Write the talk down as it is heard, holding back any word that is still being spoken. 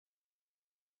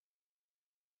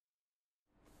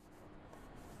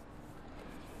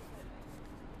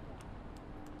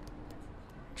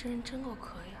这人真够可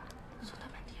以啊，说他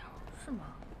半天了。是吗？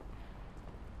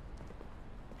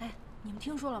哎，你们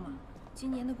听说了吗？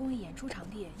今年的公益演出场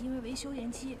地因为维修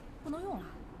延期，不能用了。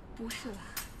不是吧？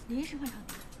临时换场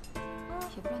地，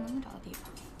也不知道能不能找到地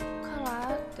方。看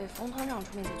来得冯团长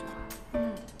出面解决了。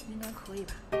嗯，应该可以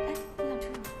吧？哎，你想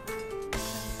吃什么？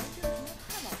这个什么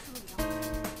汉堡是不是比较好吃？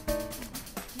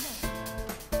你想吃？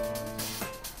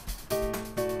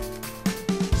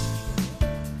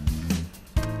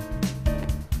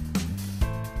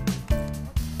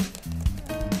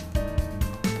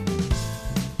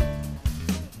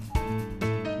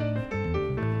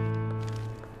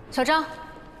 小张，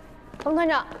冯团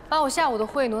长，把我下午的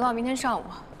会挪到明天上午，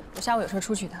我下午有事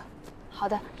出去的。好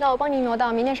的，那我帮您挪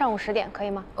到明天上午10点，可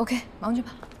以吗 OK， 忙去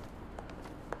吧。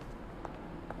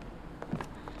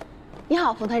你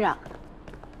好，冯团长，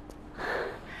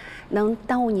能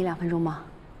耽误你2分钟吗？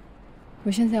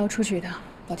我现在要出去一趟，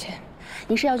抱歉。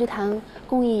你是要去谈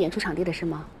公益演出场地的事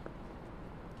吗？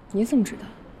你怎么知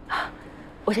道？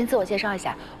我先自我介绍一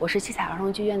下，我是七彩儿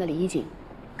童剧院的李衣锦。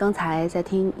 刚才在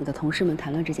听你的同事们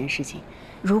谈论这件事情，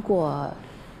如果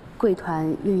贵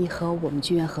团愿意和我们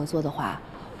剧院合作的话，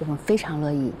我们非常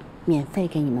乐意免费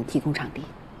给你们提供场地。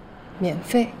免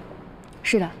费？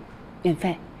是的，免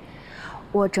费。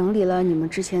我整理了你们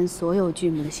之前所有剧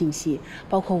目的信息，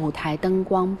包括舞台、灯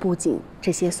光、布景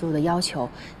这些所有的要求。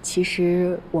其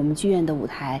实我们剧院的舞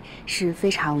台是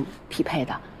非常匹配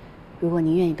的。如果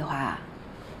您愿意的话，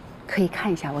可以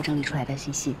看一下我整理出来的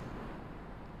信息。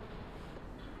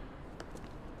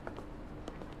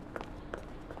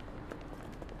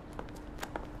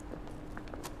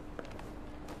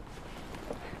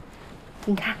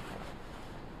 你看，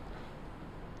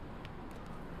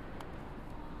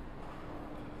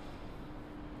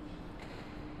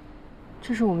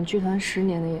这是我们剧团10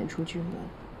年的演出剧目，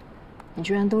你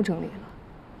居然都整理了。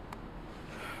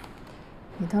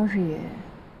你倒是也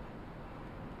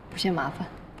不嫌麻烦。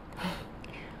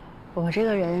我这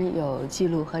个人有记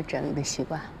录和整理的习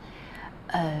惯。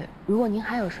如果您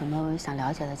还有什么想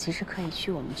了解的，其实可以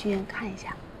去我们剧院看一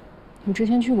下。我之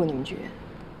前去过你们剧院。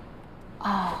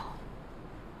哦。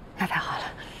 那太好了。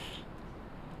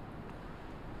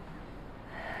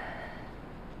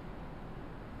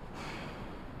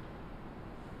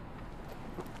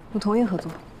我同意合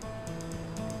作。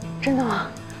真的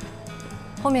吗？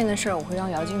后面的事儿我会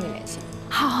让姚经理联系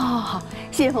你。好，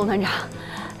谢谢冯团长，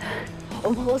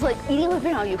我们合作一定会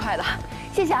非常愉快的，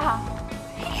谢谢哈。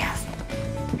Yes。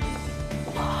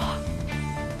哇。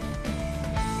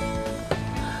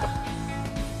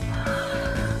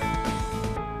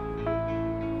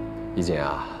衣锦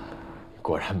啊，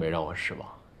果然没让我失望，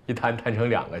一谈成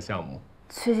2个项目。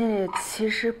崔经理，其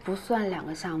实不算2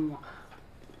个项目，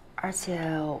而且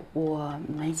我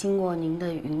没经过您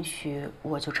的允许，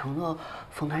我就承诺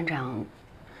冯团长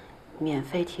免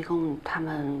费提供他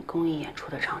们公益演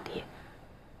出的场地。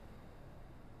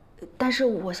但是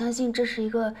我相信这是一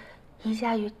个1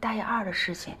加1大于2的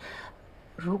事情。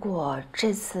如果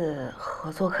这次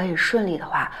合作可以顺利的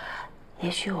话，也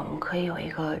许我们可以有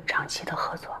一个长期的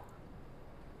合作。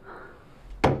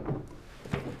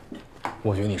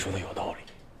 我觉得你说的有道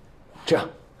理。这样，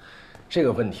这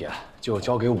个问题啊，就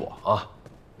交给我啊，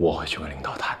我会去跟领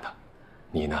导谈的。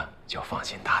你呢，就放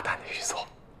心大胆的去做，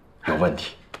有问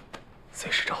题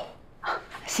随时找我。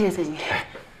谢谢崔经理。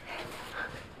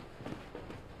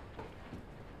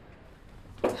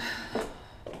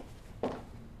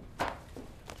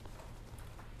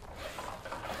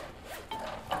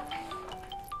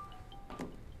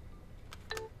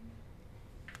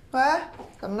喂，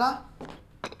怎么了？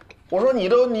 我说你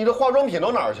的化妆品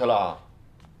都哪儿去了？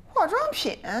化妆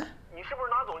品？你是不是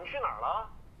拿走？你去哪儿了？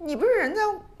你不是人在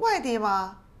外地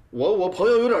吗？我朋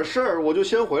友有点事儿，我就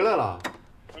先回来了。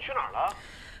你去哪儿了？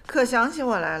可想起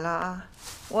我来了啊！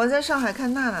我在上海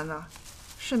看娜娜呢，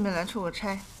顺便来出个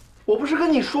差。我不是跟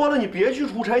你说了，你别去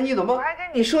出差，你怎么？我还跟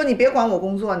你说，你别管我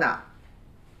工作呢。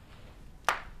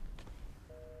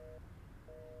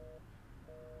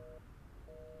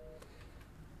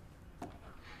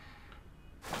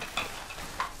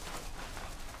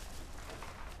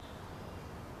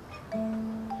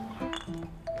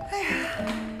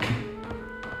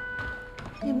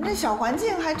你们这小环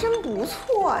境还真不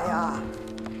错呀，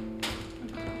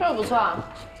是不错。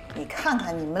你看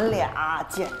看你们俩，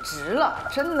简直了，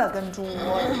真的跟猪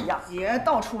窝一样，鞋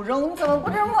到处扔，怎么不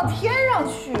扔到天上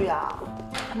去呀？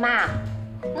妈，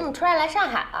你怎么突然来上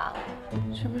海了？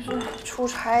这不是出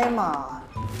差吗？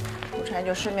出差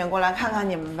就顺便过来看看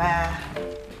你们呗。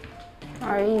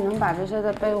二姨，你能把这些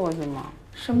再背回去吗？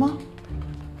什么？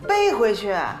背回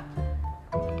去？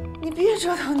你别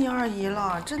折腾你二姨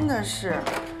了，真的是。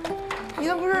你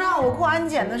都不知道，我过安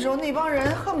检的时候，那帮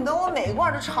人恨不得我每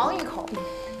罐都尝一口。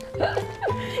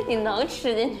你能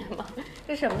吃进去吗？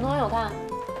这什么东西？我看，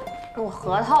有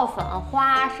核桃粉、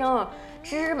花生、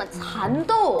芝麻、蚕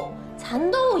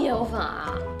豆也有粉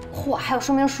啊！嚯，还有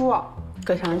说明书，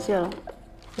可详细了。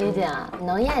李姐，你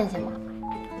能咽下吗？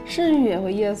吃进去也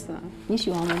会噎死。你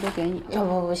喜欢吗？都给你。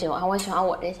不喜欢，我喜欢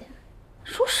我这些。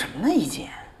说什么呢，一姐？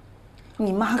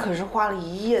你妈可是花了1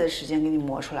夜的时间给你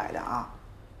磨出来的啊！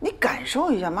你感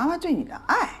受一下妈妈对你的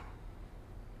爱。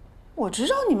我知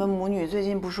道你们母女最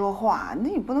近不说话，那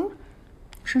你不能。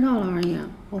知道了而已。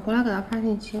我回来给她发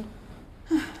信息。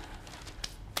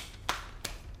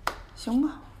行吧，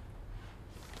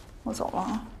我走了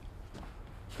啊。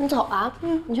你走啊？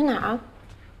你去哪儿啊？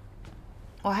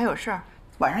我还有事儿，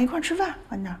晚上一块吃饭，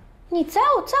晚点。你在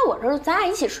我这儿，咱俩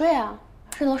一起睡啊，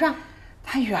睡楼上。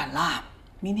太远了，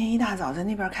明天一大早在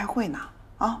那边开会呢。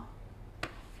啊。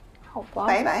好吧。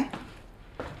拜拜。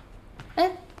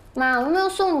哎，妈，我有没有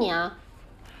送你啊？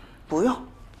不用，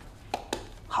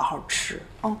好好吃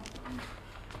啊。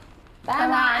拜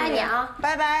拜，爱你啊。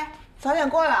拜拜，早点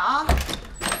过来啊。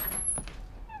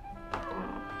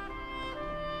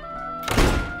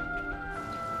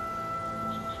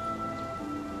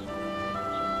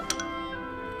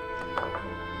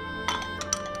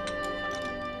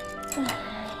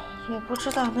也不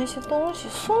知道那些东西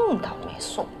送到没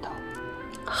送到。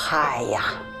嗨呀，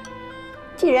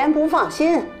既然不放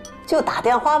心，就打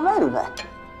电话问问。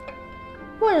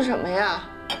问什么呀？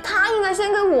他应该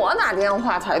先给我打电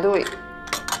话才对。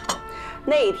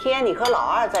那天你和老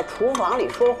二在厨房里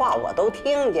说话，我都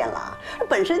听见了。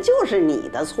本身就是你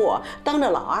的错，当着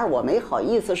老二我没好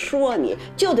意思说你，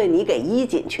就得你给衣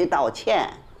锦去道歉。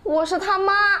我是他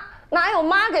妈，哪有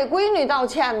妈给闺女道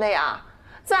歉的呀？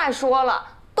再说了，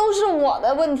都是我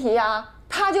的问题呀，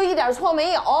他就一点错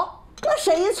没有。那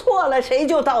谁错了谁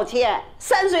就道歉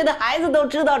，3岁的孩子都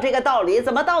知道这个道理，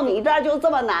怎么到你这儿就这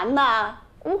么难呢？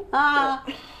啊！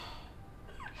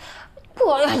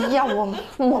哎呀，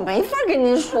我没法跟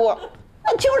您说，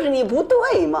那就是你不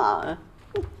对嘛。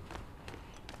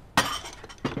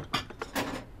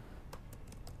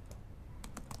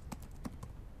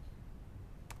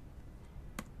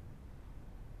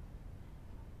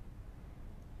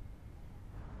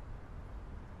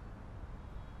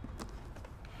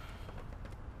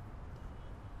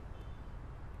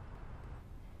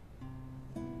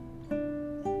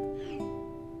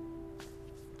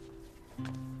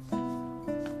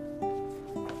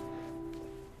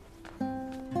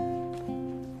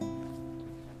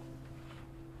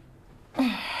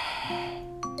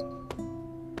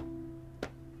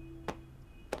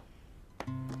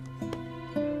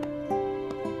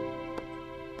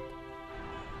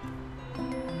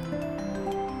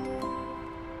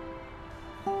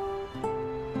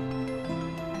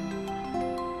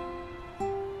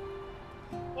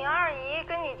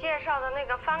介绍的那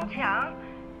个方强，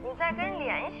你再跟人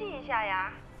联系一下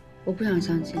呀。我不想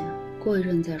相亲，过一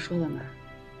阵再说吧，妈。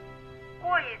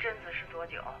过一阵子是多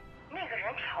久？那个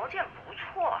人条件不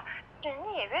错，人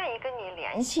家也愿意跟你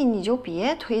联系，你就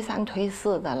别推3推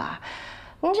4的了。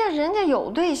人家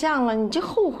有对象了，你这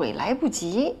后悔来不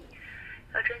及。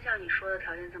要真像你说的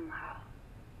条件这么好，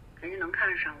人家能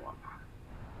看上我吗？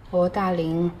我大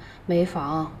龄，没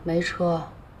房没车，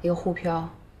一个沪漂，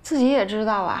自己也知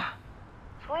道啊。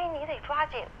所以你得抓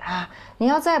紧啊！你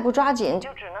要再不抓紧，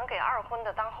就只能给2婚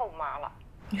的当后妈了。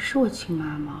你是我亲妈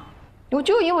吗？我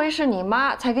就因为是你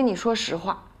妈，才跟你说实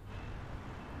话。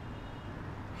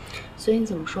随你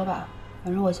怎么说吧，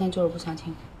反正我现在就是不相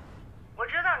亲。我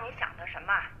知道你想的什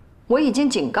么。我已经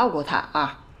警告过他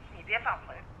啊。你别放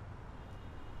魂。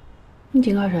你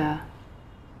警告谁？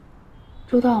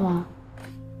周到吗？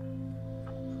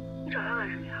你找他干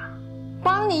什么呀？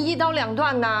帮你一刀2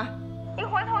断呢。你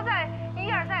回头再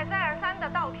一而再再而三的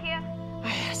倒贴。哎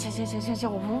呀，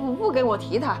行，我不给我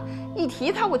提他，一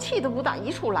提他我气得不打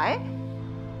一处来，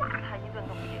骂他一顿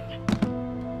都不进去。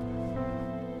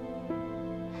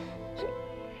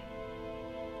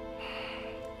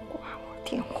挂我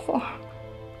电话。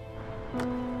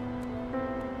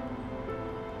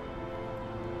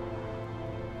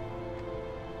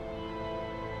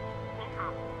您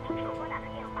好，您所拨打的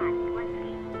电话已关机。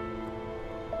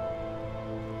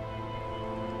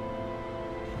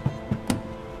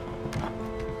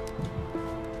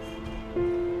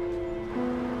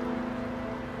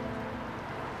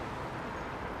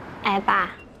哎，爸。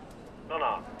娜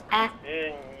娜。哎。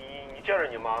你见着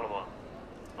你妈了吗？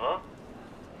啊？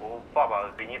我爸爸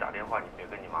给你打电话，你别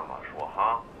跟你妈妈说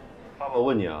哈。爸爸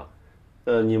问你啊，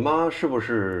你妈是不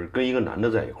是跟一个男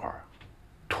的在一块儿？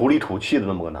土里土气的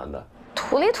那么个男的。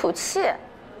土里土气，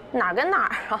哪儿跟哪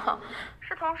儿啊？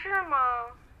是同事吗？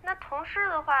那同事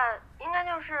的话，应该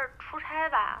就是出差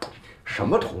吧？什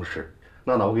么同事？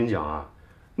娜娜，我跟你讲啊，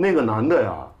那个男的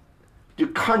呀，就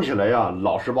看起来呀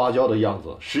老实巴交的样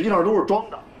子，实际上都是装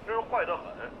的，真是坏得很。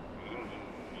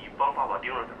你帮爸爸盯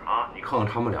着点啊！你看看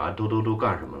他们俩都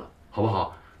干什么了，好不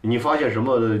好？你发现什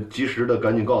么及时的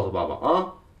赶紧告诉爸爸啊！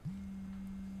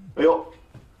哎呦，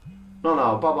娜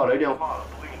娜，爸爸来电话了，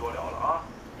不跟你多聊了啊！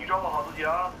你照顾好自己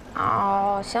啊！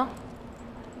哦，行。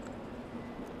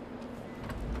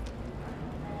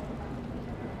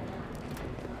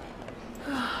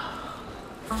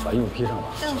把衣服披上吧，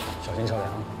小心着凉。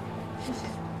谢谢。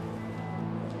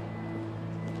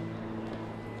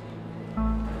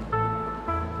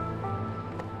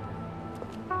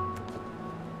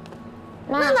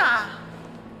娜娜，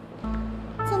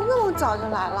怎么那么早就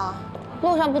来了？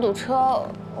路上不堵车，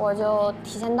我就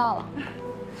提前到了。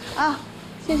啊，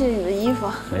谢谢你的衣服。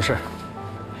没事。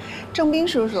郑斌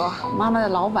叔叔，妈妈的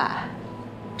老板，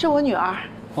这我女儿。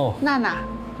哦，娜娜。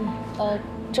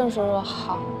郑叔叔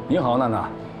好。你好，娜娜。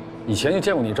以前就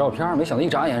见过你照片，没想到一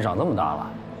眨眼长这么大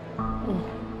了。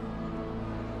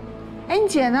哎，你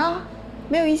姐呢？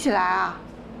没有一起来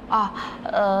啊？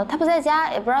她不在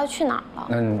家，也不知道去哪儿了。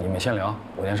那你们先聊，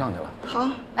我先上去了。好。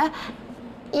哎，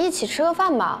一起吃个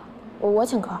饭吧，我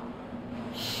请客。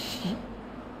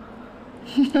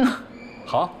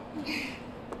好。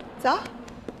走。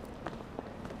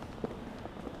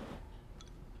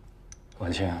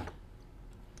婉清，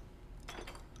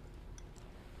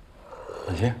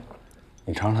婉清，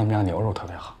你尝尝他们家牛肉特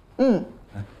别好。嗯。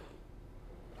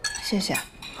谢谢。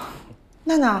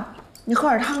娜娜，你喝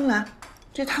点汤来，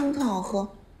这汤特好喝。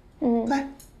来。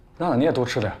娜娜，你也多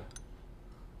吃点。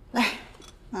来，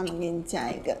妈妈给你加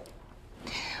一个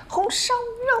红烧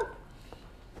肉，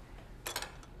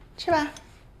吃吧。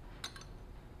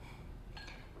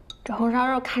这红烧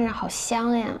肉看着好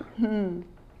香呀。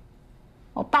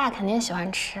我爸肯定喜欢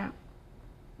吃。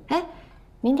哎，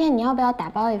明天你要不要打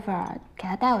包一份给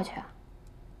他带回去啊？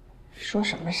说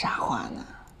什么傻话呢？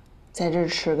在这儿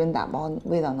吃跟打包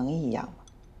味道能一样吗？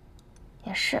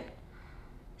也是，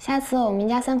下次我们一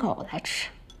家三口来吃。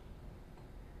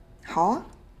好啊。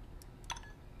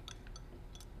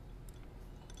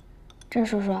郑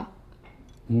叔叔。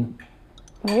你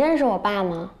认识我爸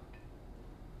吗？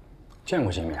见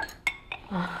过几面。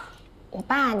我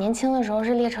爸年轻的时候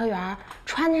是列车员，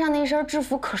穿上那身制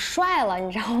服可帅了，你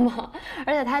知道吗？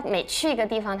而且他每去一个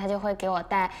地方，他就会给我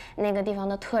带那个地方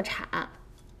的特产。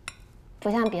不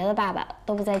像别的爸爸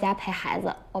都不在家陪孩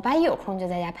子，我爸一有空就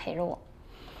在家陪着我。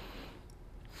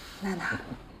娜娜，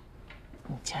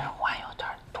你今儿话有点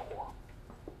多。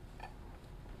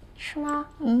是吗？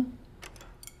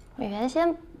我原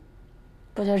先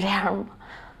不就这样吗？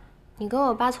你跟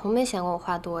我爸从没嫌过我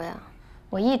话多呀。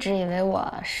我一直以为我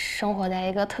生活在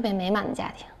一个特别美满的家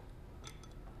庭。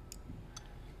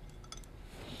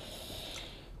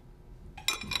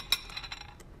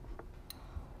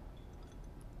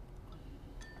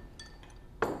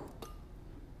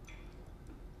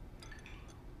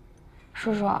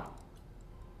叔叔，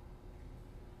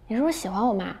你是不是喜欢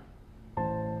我妈？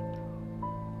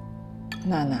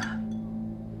娜娜，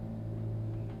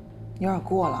有点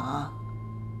过了啊。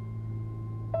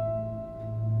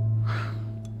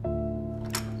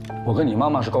我跟你妈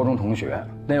妈是高中同学，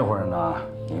那会儿呢，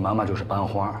你妈妈就是班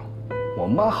花，我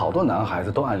们班好多男孩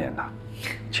子都暗恋她，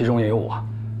其中也有我。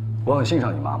我很欣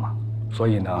赏你妈妈，所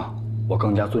以呢，我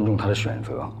更加尊重她的选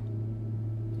择。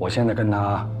我现在跟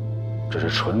她只是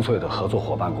纯粹的合作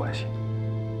伙伴关系。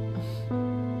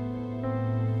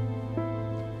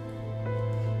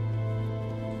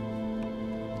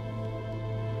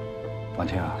婉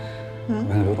清啊，刚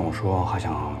才刘董说还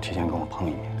想提前跟我碰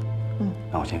一面，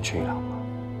让我先去一趟吧。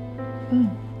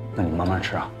那你慢慢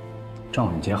吃啊，账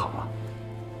我们结好了。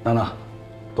娜娜，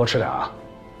多吃点啊。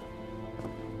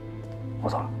我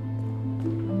走了。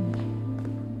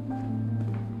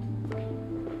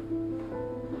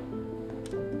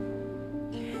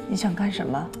你想干什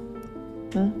么？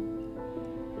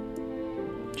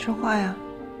说话呀。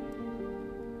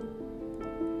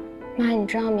妈，你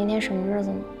知道明天什么日子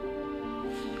吗？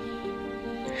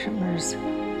什么日子？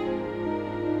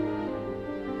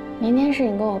明天是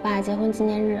你跟我爸结婚纪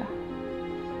念日。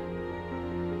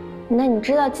那你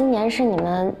知道今年是你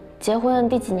们结婚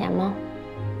第几年吗？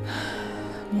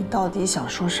你到底想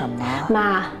说什么？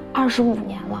妈，25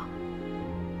年了。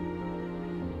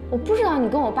我不知道你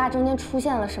跟我爸中间出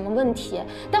现了什么问题，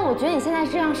但我觉得你现在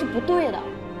这样是不对的。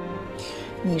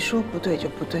你说不对就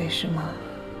不对是吗？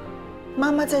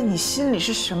妈妈在你心里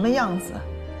是什么样子，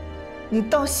你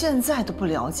到现在都不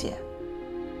了解。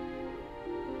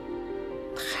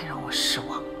太让我失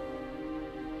望了，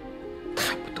太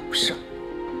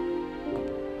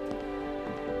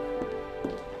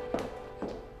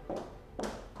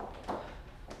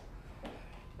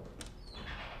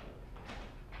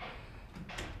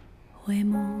为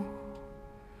母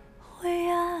为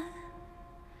爱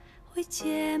为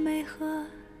姐妹和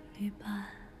旅伴，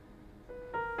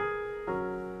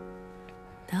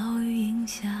岛屿影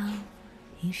响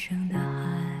一生的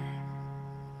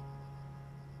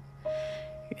海，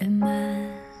人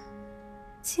们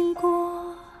经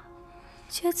过，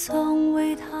却从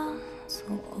为他错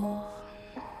过。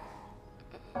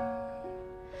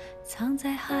藏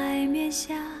在海面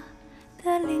下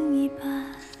的另一半，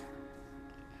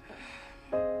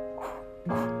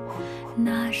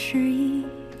那是一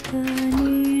个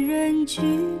女人巨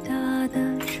大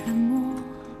的沉默。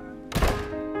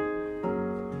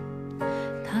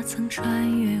她曾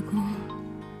穿越过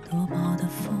多暴的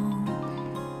风，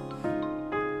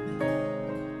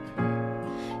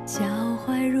教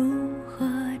坏如何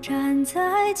站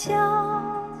在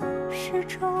教室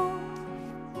中，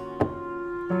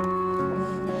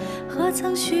何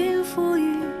曾驯服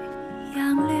于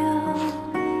杨柳。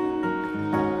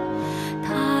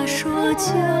他说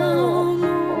旧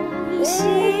梦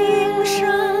新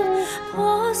生，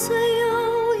破碎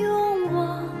又永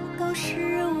忘，都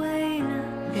是为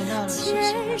了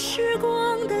牵时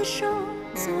光的手，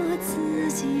做自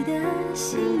己的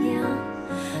新娘。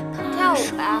跳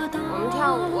舞吧，我们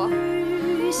跳舞。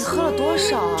你喝了多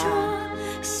少啊？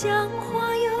像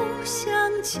花又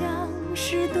像墙，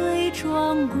是对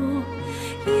撞过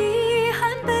遗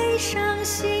憾悲伤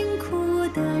辛苦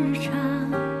的日常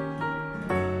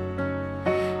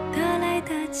得来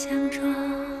的强壮。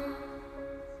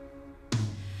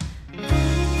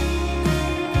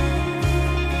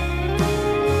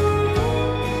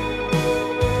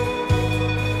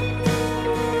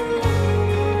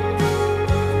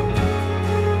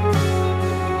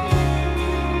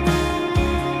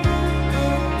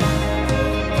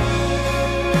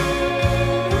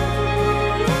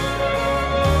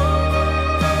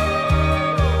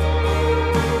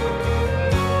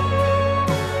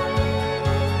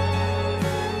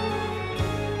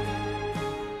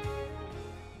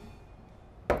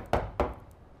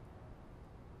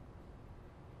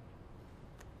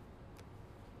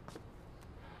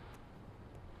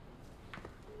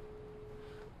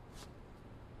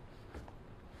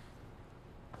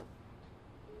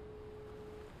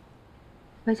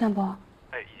喂，建博。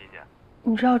哎，怡锦姐，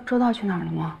你知道周道去哪儿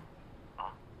了吗？啊，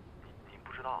你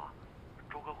不知道啊？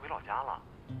周哥回老家了。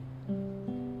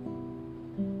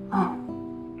啊。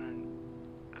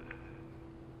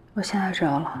我现在知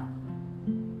道了。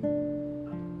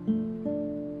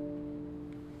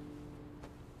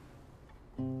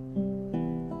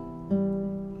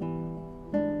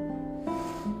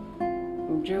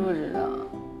你知不知道，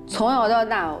从小到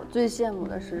大，我最羡慕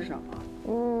的是什么？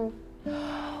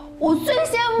我最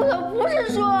羡慕的不是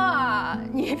说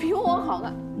你比我好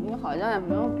看，你好像也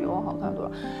没有比我好看多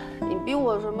少，你比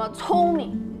我什么聪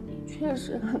明，你确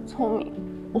实很聪明。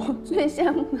我最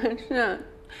羡慕的是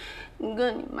你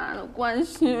跟你妈的关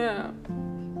系，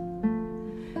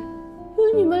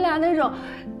就你们俩那种，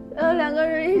两个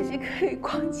人一起可以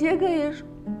逛街，可以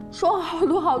说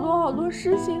好多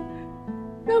事情，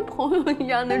像朋友一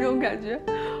样那种感觉，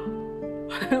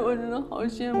我真的好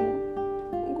羡慕。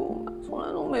从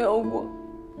来都没有过。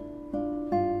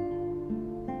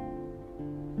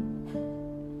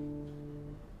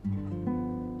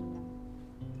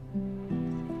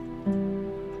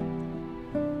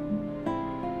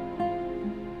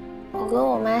我跟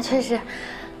我妈确实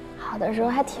好的时候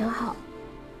还挺好，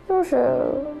就是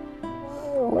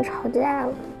我们吵架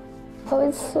了，头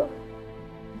一次。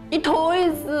你头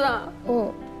一次啊？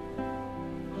我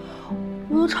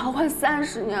都吵快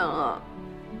30年了。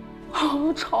我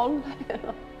都吵累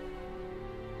了，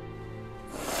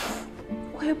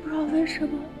我也不知道为什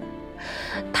么，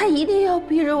他一定要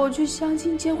逼着我去相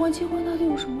亲结婚。结婚到底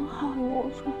有什么好？你跟我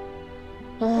说。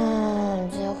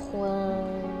结婚，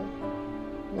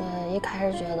我一开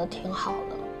始觉得挺好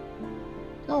的，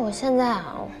那我现在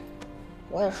啊，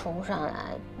我也说不上来。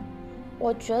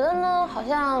我觉得呢，好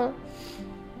像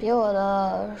比我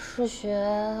的数学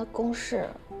公式，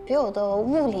比我的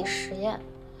物理实验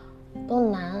都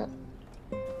难。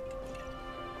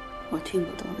我听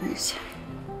不懂那些，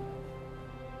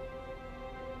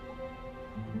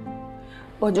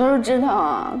我就是知道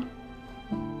啊，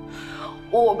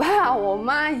我爸我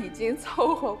妈已经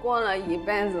凑合过了一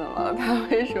辈子了，他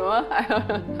为什么还要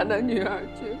让他的女儿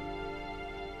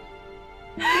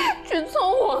去凑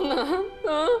合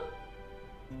呢？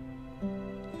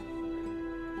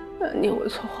你会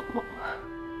凑合吗？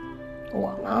我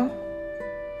吗？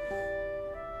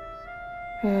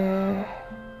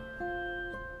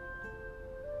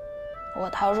我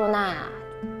陶如娜呀，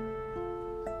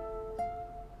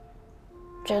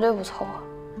绝对不凑合。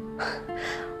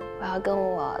我要跟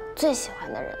我最喜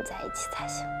欢的人在一起才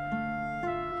行。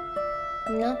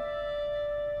你呢？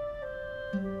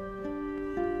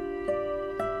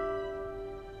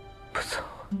不错。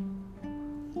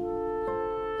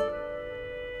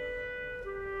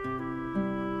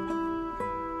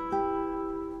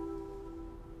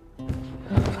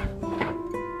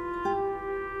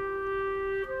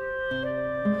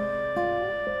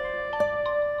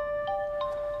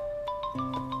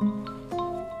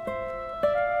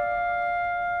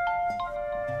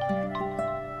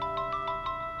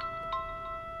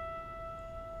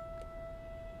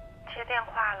接电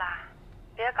话了，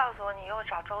别告诉我你又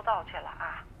找周到去了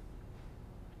啊！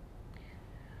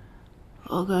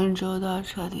我跟周到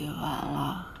彻底完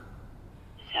了，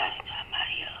下你看满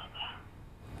意了吧？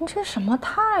你这什么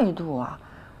态度啊？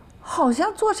好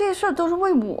像做这事儿都是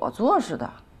为我做似的。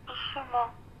是吗？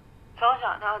从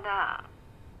小到大，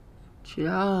只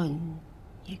要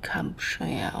你看不顺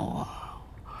眼我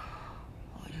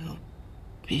就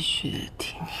必须得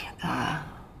听你的。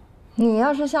你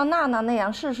要是像娜娜那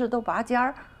样事事都拔尖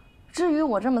儿，至于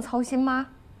我这么操心吗？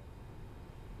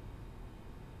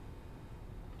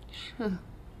是，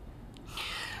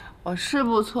我是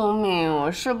不聪明，我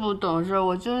是不懂事，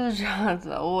我就是这样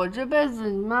子。我这辈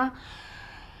子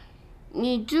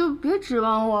你就别指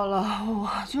望我了，我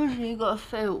就是一个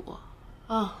废物，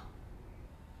啊！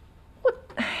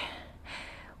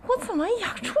我怎么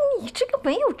养出你这个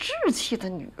没有志气的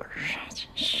女儿啊！真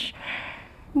是。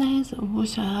那你怎么不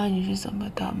想想你是怎么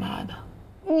当妈的？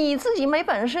你自己没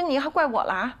本事，你还怪我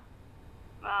啦？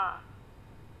妈，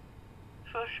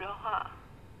说实话，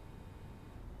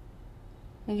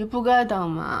你就不该当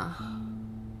妈，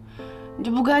你就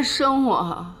不该生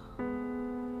我。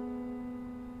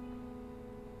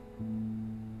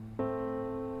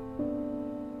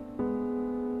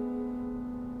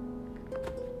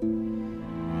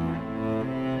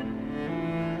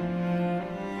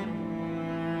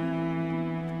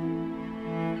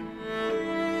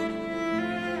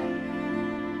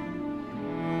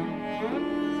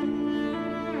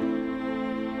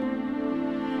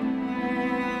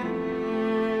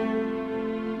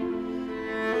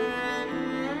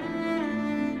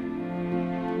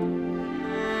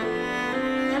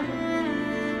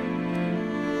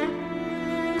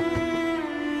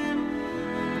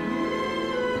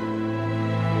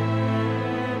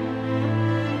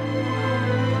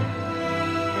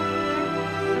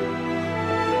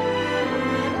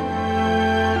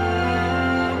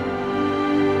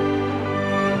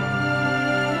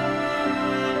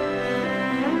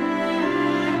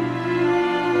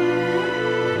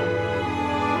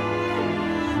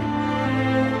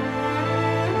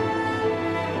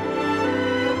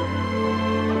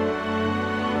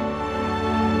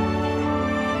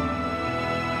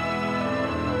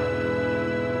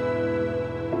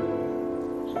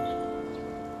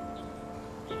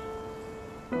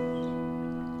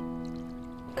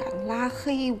拉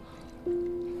黑我，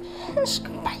真是个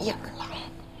白眼狼！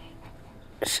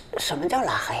什么叫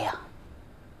拉黑呀？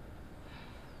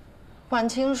婉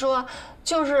清说，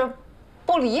就是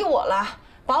不理我了，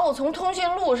把我从通讯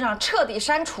录上彻底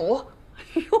删除。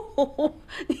哟，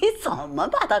你怎么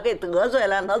把他给得罪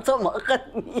了呢？这么恨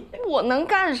你？我能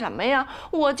干什么呀？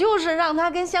我就是让他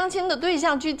跟相亲的对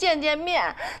象去见见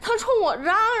面，他冲我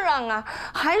嚷嚷啊，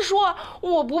还说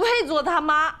我不配做他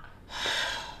妈。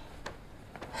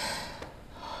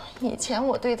以前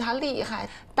我对他厉害，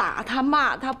打他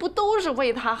骂他，不都是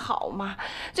为他好吗？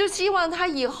就希望他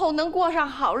以后能过上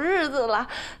好日子了，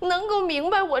能够明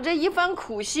白我这一番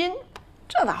苦心。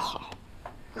这倒好，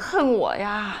恨我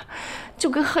呀，就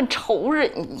跟恨仇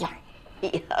人一样。哎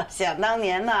呀，想当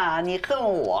年呐，你恨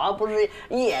我不是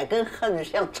也跟恨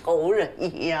像仇人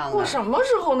一样啊？我什么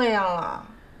时候那样了？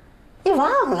你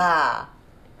忘了？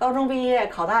高中毕业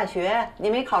考大学，你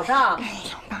没考上。哎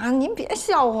呀妈，您别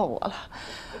笑话我了。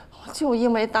就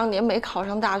因为当年没考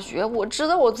上大学，我知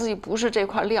道我自己不是这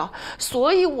块料，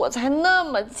所以我才那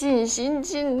么尽心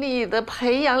尽力的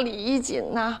培养李衣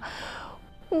锦呐。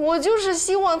我就是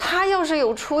希望他要是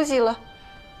有出息了，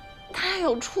他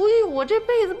有出息，我这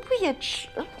辈子不也值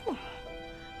了吗？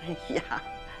哎呀，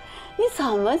你怎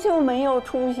么就没有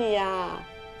出息呀？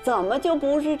怎么就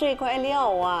不是这块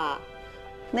料啊？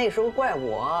那时候怪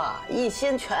我一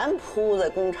心全扑在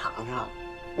工厂上，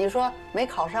你说没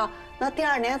考上。那第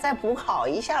2年再补考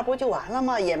一下不就完了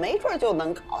吗？也没准就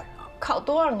能考上。考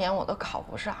多少年我都考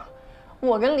不上，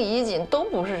我跟李衣锦都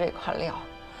不是这块料。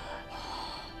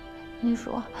您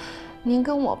说，您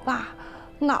跟我爸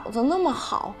脑子那么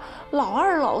好，老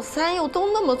2、老3又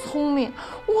都那么聪明，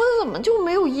我怎么就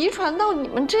没有遗传到你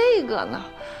们这个呢？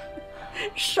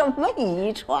什么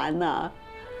遗传呢？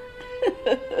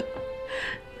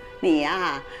你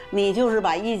呀，你就是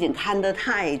把衣锦看得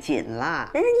太紧了。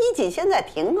人家衣锦现在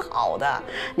挺好的，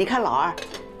你看老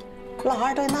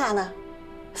二对娜娜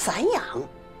散养，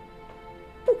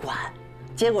不管，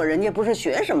结果人家不是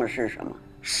学什么是什么。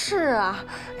是啊，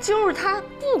就是他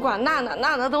不管娜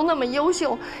娜都那么优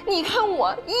秀，你看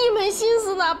我一门心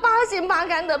思的、八心八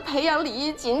肝的培养李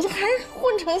衣锦，还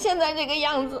混成现在这个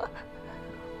样子。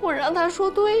我让他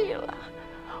说对了，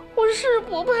我是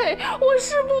不配做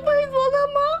他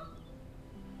妈。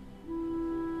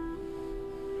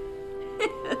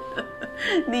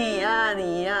你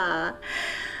呀，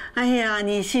哎呀，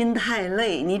你心太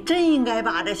累，你真应该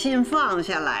把这心放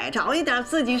下来，找一点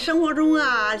自己生活中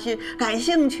去感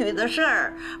兴趣的事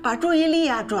儿，把注意力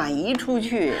转移出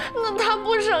去。那他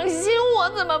不省心，我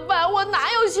怎么办？我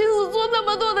哪有心思做那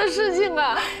么多的事情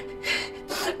啊？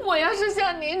我要是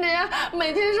像您这样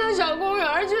每天上小公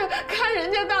园去看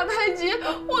人家打太极，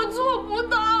我做不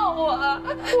到啊！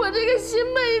我这个心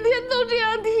每天都这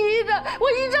样提着，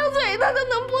我一张嘴它都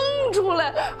能蹦出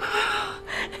来。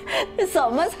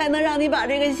怎么才能让你把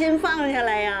这个心放下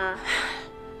来呀？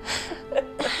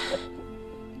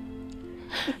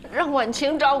让婉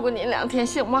清照顾您2天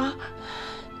行吗？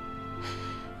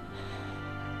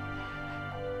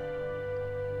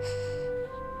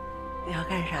你要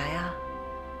干啥呀？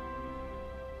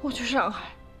我去上海。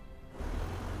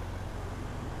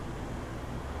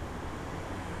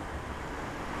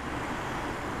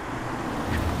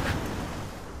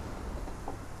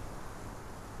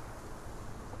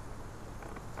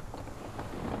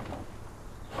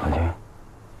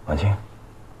婉清，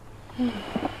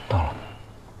到了。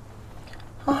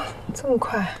啊，这么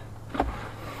快？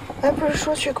哎，不是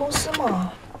说去公司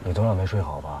吗？你昨晚没睡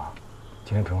好吧？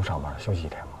今天不用上班，休息1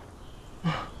天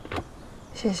吗？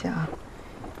谢谢啊。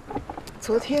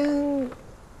昨天，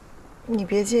你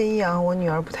别介意啊，我女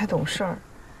儿不太懂事儿。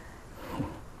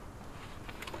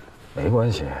没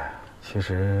关系，其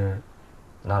实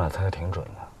娜娜猜的挺准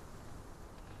的。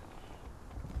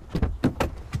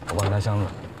我帮你拿箱子。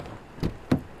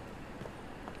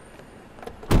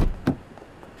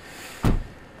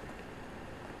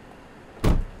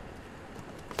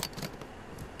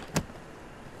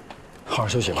好好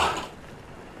休息吧。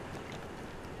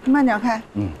慢点开。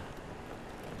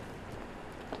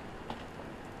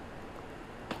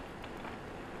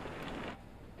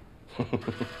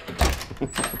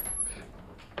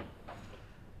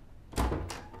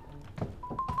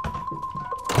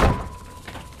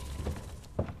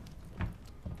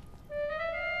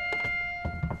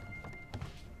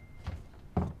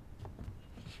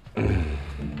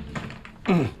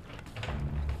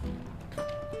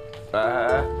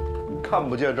哎，看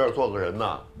不见这儿坐个人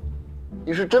呐？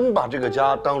你是真把这个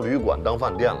家当旅馆、当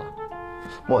饭店了？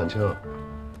莫婉清，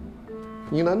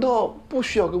你难道不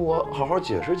需要跟我好好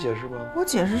解释解释吗？我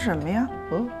解释什么呀？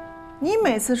你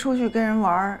每次出去跟人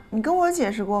玩，你跟我解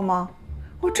释过吗？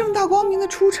我正大光明的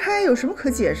出差，有什么可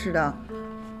解释的？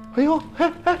哎呦，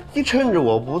你趁着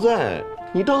我不在，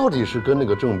你到底是跟那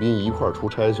个郑斌一块儿出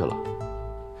差去了？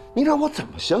你让我怎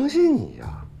么相信你呀？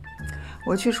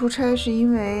我去出差是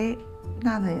因为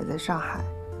娜娜也在上海，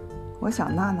我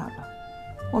想娜娜了。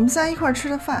我们仨一块儿吃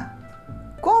的饭，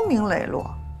光明磊落。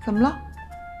怎么了？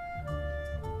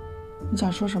你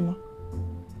想说什么？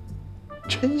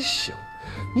真行，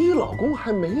你老公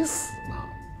还没死呢，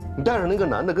你带着那个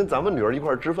男的跟咱们女儿一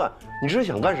块儿吃饭，你是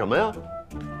想干什么呀？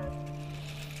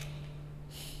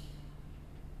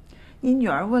你女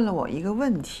儿问了我一个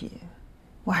问题，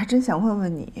我还真想问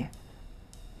问你，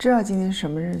知道今天是什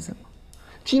么日子吗？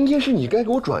今天是你该给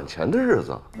我转钱的日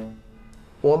子。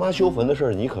我妈修坟的事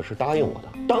儿，你可是答应我的，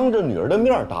当着女儿的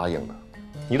面答应的。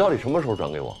你到底什么时候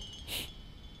转给我？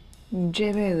你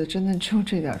这辈子真的就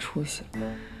这点出息了？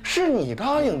是你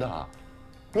答应的，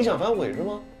你想反悔是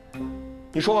吗？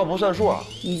你说话不算数啊！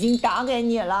已经打给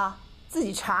你了，自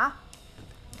己查。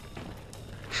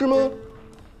是吗？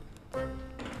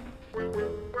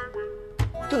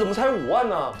这怎么才5万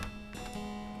呢？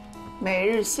每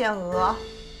日限额。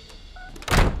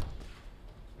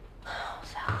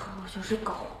我就是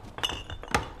狗。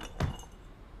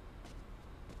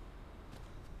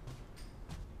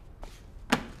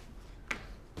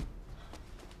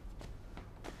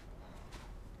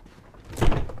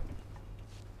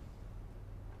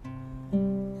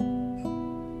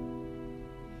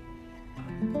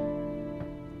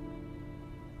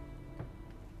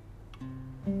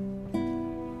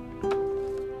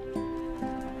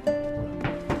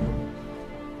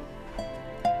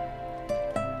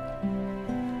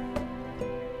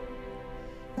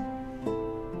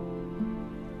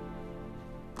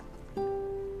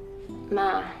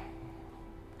妈，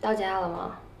到家了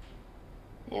吗？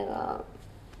那个，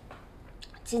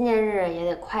纪念日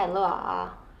也得快乐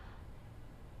啊。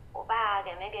我爸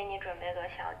给没给你准备个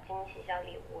小惊喜、小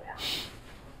礼物呀？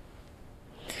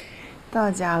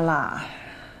到家啦。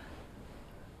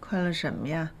快乐什么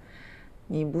呀？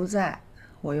你不在，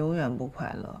我永远不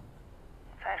快乐。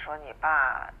再说你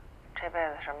爸这辈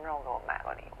子什么时候给我买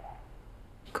过礼物？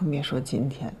更别说今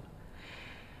天了。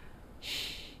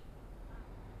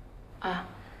啊，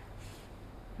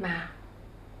妈，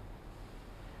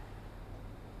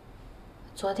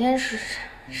昨天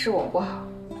是我不好，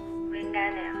不应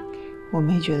该那样。我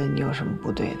没觉得你有什么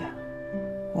不对的，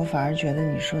我反而觉得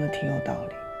你说的挺有道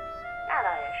理。那倒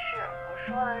也是，我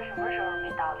说的什么时候没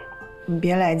道理过？你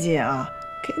别来劲啊，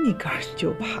给你杆你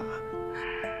就爬。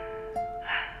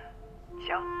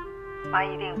行，妈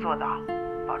一定做到，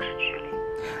保持距离。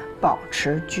保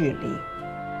持距离。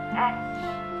哎，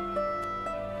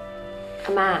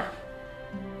妈，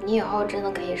你以后真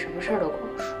的可以什么事都跟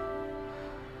我说。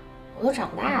我都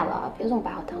长大了，别总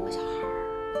把我当个小孩。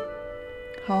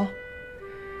好，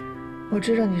我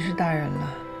知道你是大人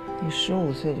了，你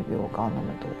15岁就比我高那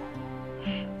么多。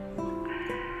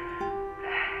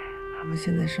妈妈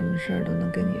现在什么事儿都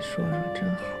能跟你说说，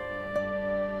真好。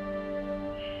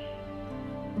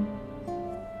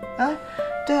哎，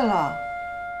对了，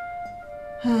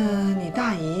你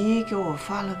大姨给我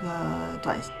发了个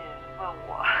短信，问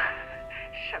我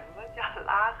什么叫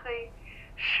拉黑，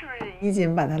是不是衣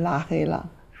锦把她拉黑了？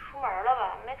出门了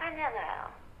吧？没看见他呀，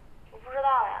我不知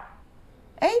道呀。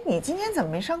哎，你今天怎么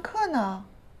没上课呢？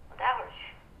我待会儿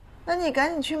去。那你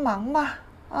赶紧去忙吧，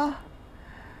啊！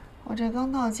我这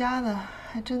刚到家的，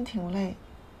还真挺累。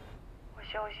我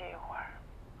休息一会儿。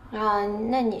啊，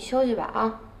那你休息吧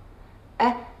啊。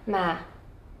哎，妈，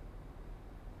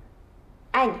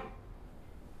爱你。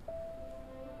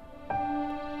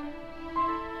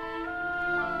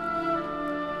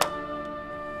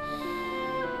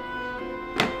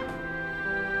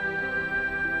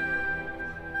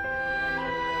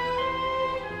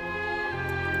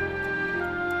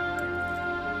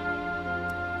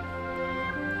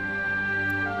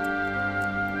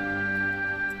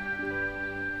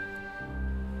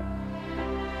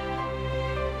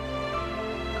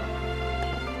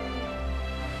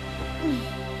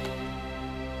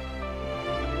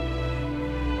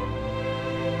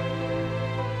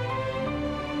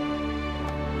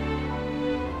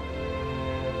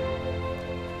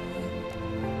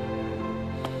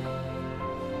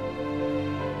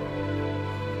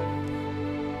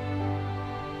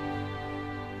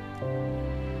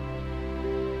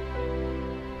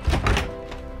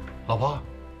老婆，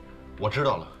我知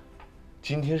道了，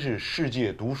今天是世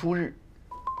界读书日，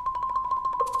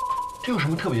这有什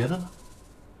么特别的呢？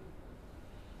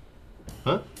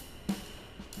嗯？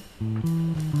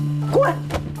滚！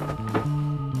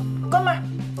关门！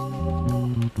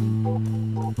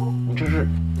你这是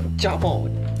家暴！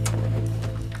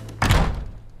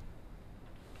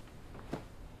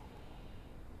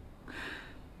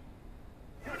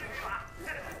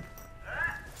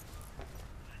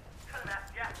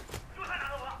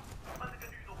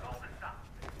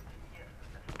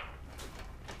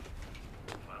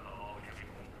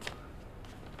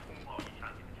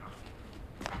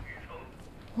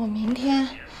我明天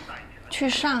去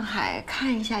上海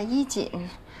看一下衣锦，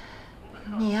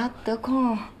你呀得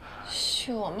空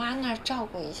去我妈那儿照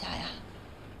顾一下呀。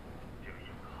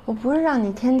我不是让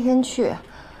你天天去，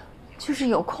就是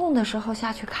有空的时候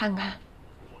下去看看。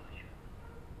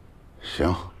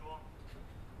行，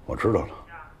我知道了。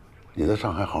你在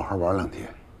上海好好玩2天，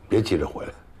别急着回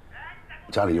来，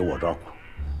家里有我照顾。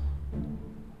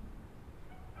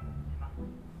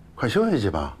快休息去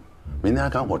吧，明天还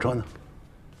赶火车呢。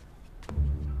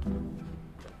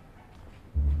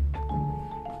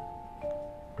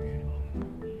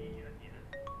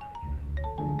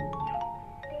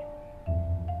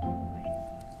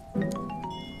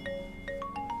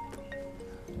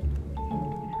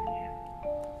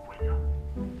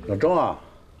老周啊，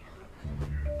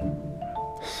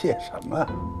谢什么？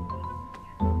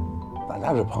大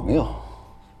家是朋友，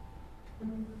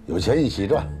有钱一起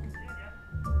赚。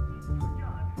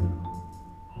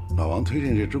老王推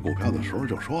荐这只股票的时候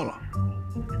就说了，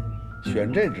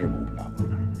选这只股票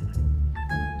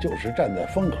就是站在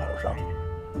风口上，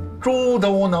猪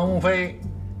都能飞。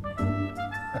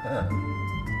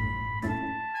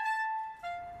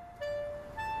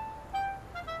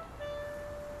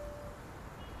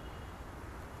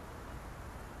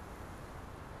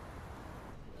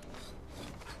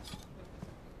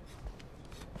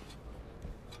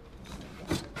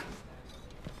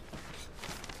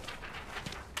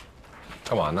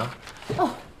干嘛呢？哦，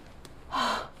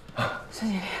啊，孙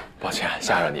经理，抱歉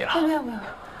吓着你了。没有没有，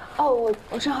哦，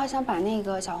我正好想把那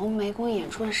个小红梅公益演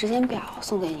出的时间表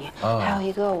送给你，还有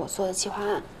一个我做的企划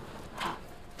案。好，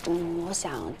我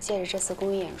想借着这次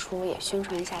公益演出也宣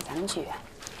传一下咱们剧院。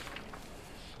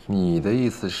你的意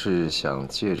思是想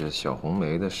借着小红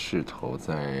梅的势头，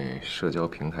在社交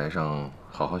平台上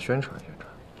好好宣传宣传？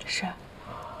是。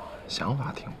想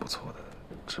法挺不错的，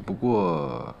只不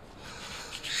过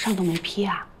上头没批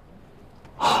啊。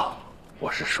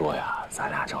我是说呀，咱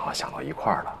俩正好想到一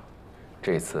块儿了。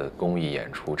这次公益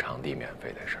演出场地免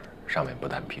费的事儿，上面不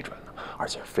但批准了，而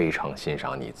且非常欣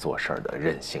赏你做事儿的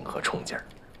韧性和冲劲儿。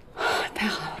太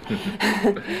好了。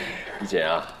一姐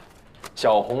啊，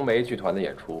小红梅剧团的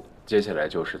演出，接下来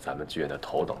就是咱们剧院的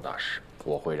头等大事，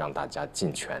我会让大家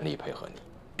尽全力配合你，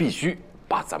必须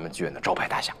把咱们剧院的招牌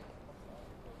打响。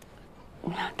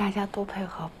大家都配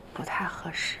合不太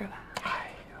合适吧？哎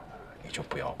呀，你就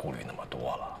不要顾虑那么多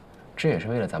了，这也是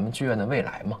为了咱们剧院的未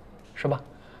来嘛，是吧？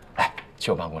来，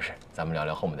去我办公室，咱们聊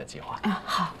聊后面的计划。啊，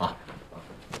好啊。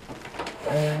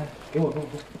给我动。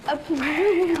不，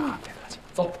别客气，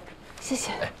走。谢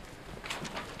谢。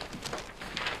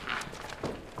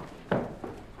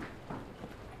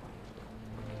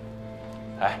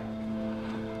哎，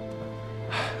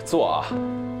坐啊。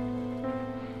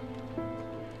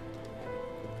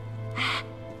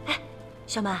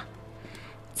小马，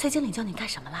崔经理叫你干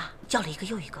什么了？叫了一个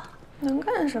又一个。能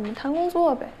干什么？谈工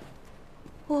作呗。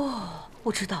哦，我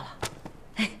知道了。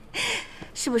哎，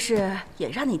是不是也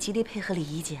让你极力配合李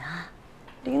怡姐啊？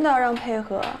领导让配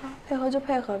合，配合就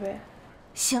配合呗。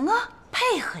行啊，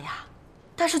配合呀。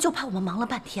但是就怕我们忙了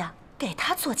半天，给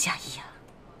他做嫁衣啊。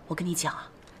我跟你讲啊，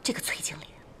这个崔经理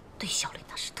对小李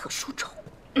那是特殊宠。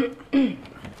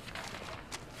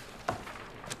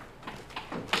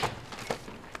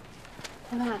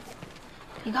老板，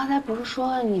你刚才不是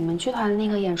说你们剧团的那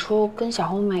个演出跟小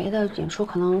红梅的演出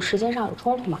可能时间上有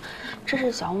冲突吗？这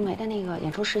是小红梅的那个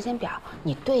演出时间表，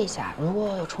你对一下，如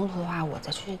果有冲突的话，我再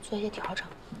去做一些调整。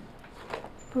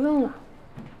不用了，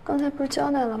刚才不是交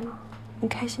代了吗？你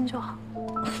开心就好。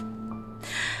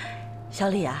小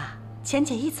李啊，钱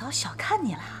姐一早小看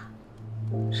你了。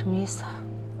什么意思啊？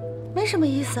没什么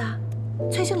意思啊，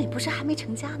崔经理不是还没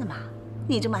成家呢吗？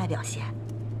你这么爱表现，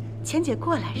钱姐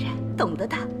过来人，懂得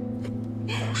的。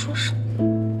我说什么？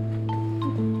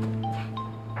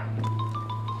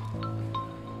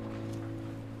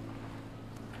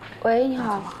喂，你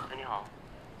好。哎，你好，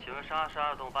请问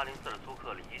12栋804的租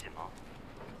客李怡锦吗？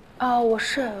啊，我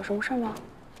是，有什么事吗？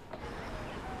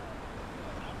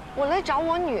我来找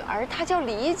我女儿，她叫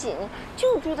李怡锦，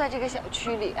就住在这个小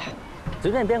区里。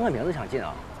随便编个名字想进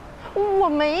啊？我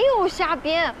没有瞎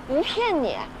编，不骗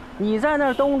你。你在那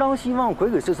儿东张西望、鬼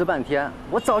鬼祟祟半天，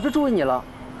我早就注意你了。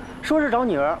说是找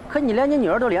女儿，可你连你女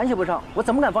儿都联系不上，我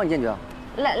怎么敢放你进去啊？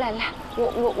来，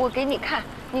我给你看，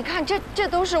你看这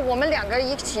都是我们两个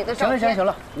一起的照片。行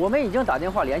了，我们已经打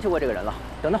电话联系过这个人了，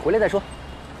等他回来再说。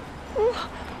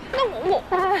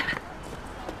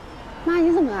妈，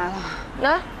你怎么来了？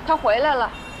那她回来了，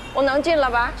我能进了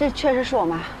吧？这确实是我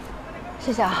妈，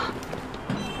谢谢啊。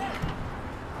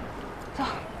走，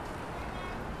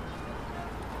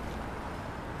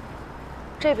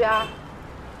这边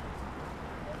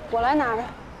我来拿着。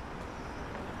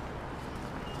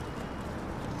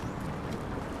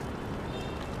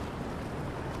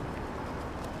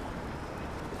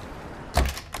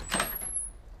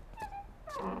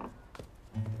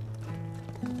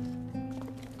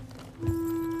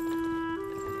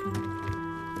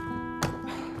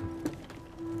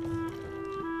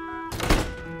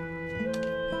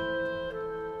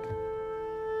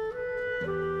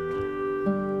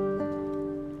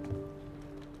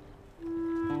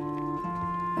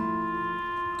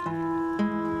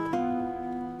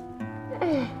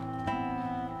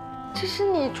这是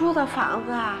你住的房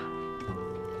子啊？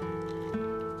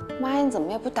妈，你怎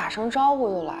么也不打声招呼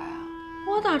就来啊？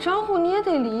我打招呼你也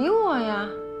得理我呀。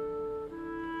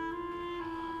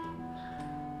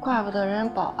怪不得人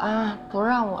保安不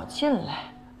让我进来，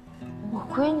我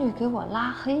闺女给我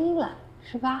拉黑了，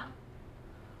是吧？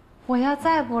我要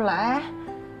再不来，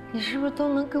你是不是都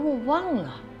能给我忘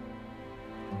了？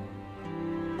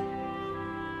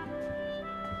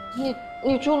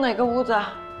你住哪个屋子？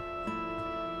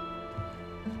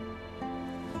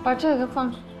把这个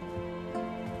放。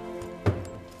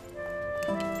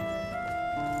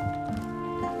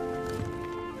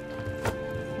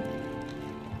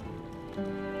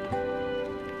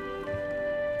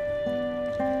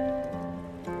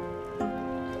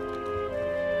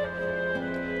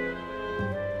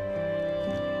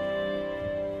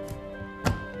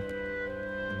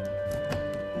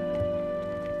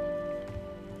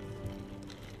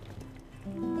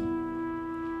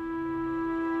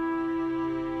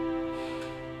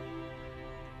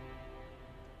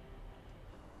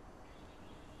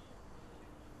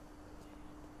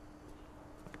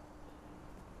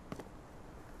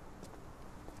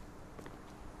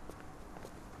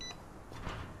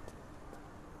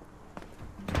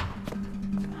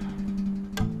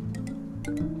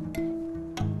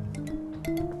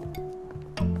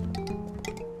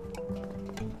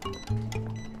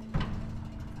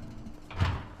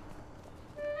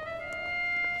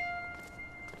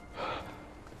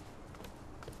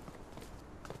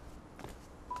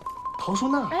陶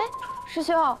姝娜。哎，师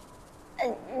兄，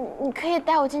你可以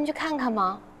带我进去看看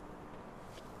吗？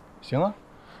行啊。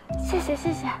谢谢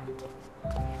谢谢。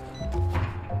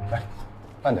来，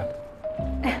慢点。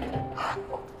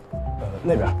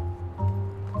那边。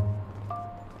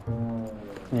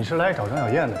你是来找张小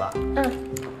燕的吧？嗯。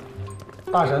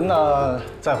大神呢，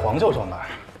在黄教授那儿。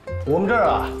我们这儿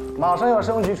啊，马上要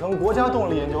升级成国家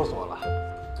动力研究所了，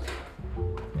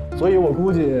所以我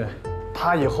估计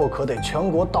他以后可得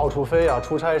全国到处飞啊，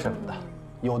出差什么的，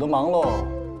有的忙喽。